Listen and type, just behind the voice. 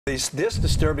This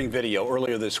disturbing video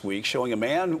earlier this week showing a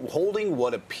man holding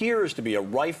what appears to be a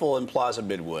rifle in Plaza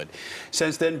Midwood.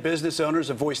 Since then, business owners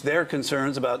have voiced their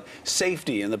concerns about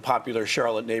safety in the popular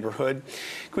Charlotte neighborhood.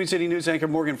 Queen City News anchor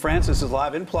Morgan Francis is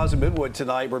live in Plaza Midwood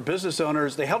tonight, where business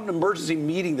owners, they held an emergency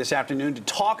meeting this afternoon to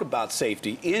talk about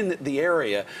safety in the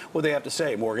area. What do they have to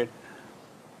say, Morgan?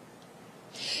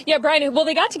 Yeah, Brian, well,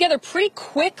 they got together pretty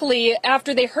quickly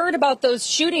after they heard about those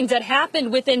shootings that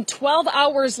happened within 12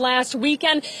 hours last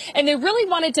weekend, and they really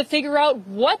wanted to figure out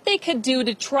what they could do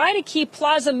to try to keep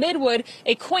Plaza Midwood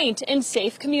a quaint and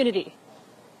safe community.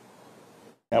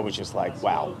 That was just like,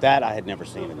 wow, that I had never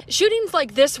seen. Shootings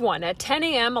like this one at 10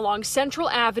 a.m. along Central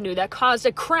Avenue that caused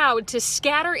a crowd to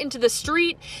scatter into the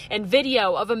street, and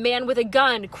video of a man with a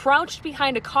gun crouched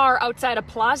behind a car outside a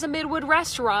Plaza Midwood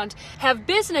restaurant have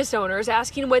business owners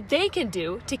asking what they can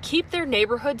do to keep their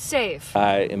neighborhood safe.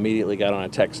 I immediately got on a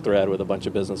text thread with a bunch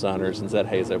of business owners and said,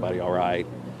 hey, is everybody all right?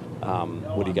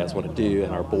 What do you guys want to do?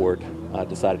 And our board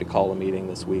decided to call a meeting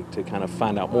this week to kind of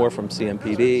find out more from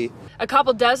CMPD. A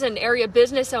couple dozen area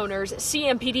business owners,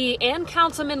 CMPD, and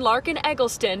Councilman Larkin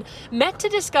Eggleston met to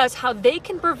discuss how they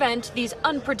can prevent these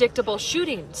unpredictable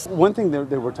shootings. One thing that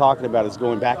we're talking about is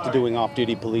going back to doing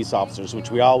off-duty police officers,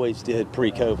 which we always did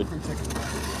pre-COVID.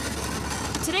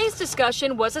 Today's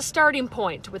discussion was a starting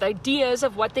point with ideas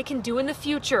of what they can do in the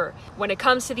future. When it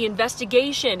comes to the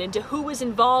investigation into who was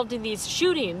involved in these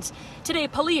shootings, today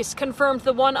police confirmed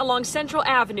the one along Central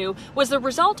Avenue was the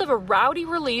result of a rowdy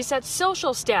release at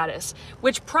Social Status,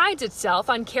 which prides itself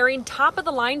on carrying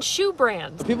top-of-the-line shoe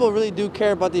brands. People really do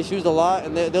care about these shoes a lot,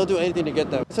 and they'll do anything to get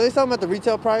them. So they sell them at the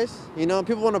retail price. You know,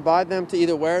 people want to buy them to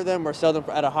either wear them or sell them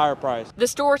at a higher price. The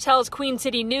store tells Queen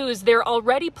City News they're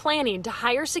already planning to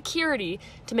hire security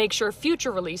to make sure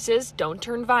future releases don't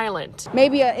turn violent.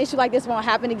 Maybe an issue like this won't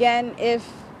happen again if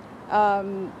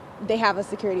they have a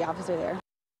security officer there.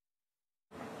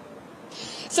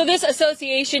 So this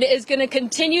association is going to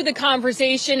continue the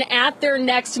conversation at their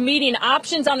next meeting.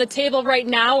 Options on the table right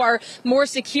now are more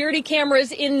security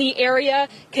cameras in the area,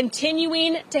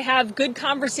 continuing to have good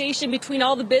conversation between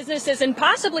all the businesses, and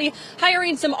possibly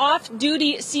hiring some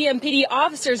off-duty CMPD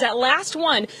officers. That last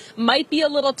one might be a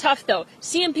little tough, though.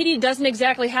 CMPD doesn't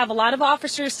exactly have a lot of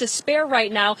officers to spare right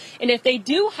now, and if they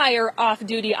do hire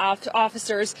off-duty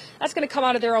officers, that's going to come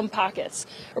out of their own pockets.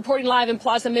 Reporting live in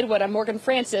Plaza Midwood, I'm Morgan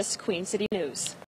Francis, Queen City News.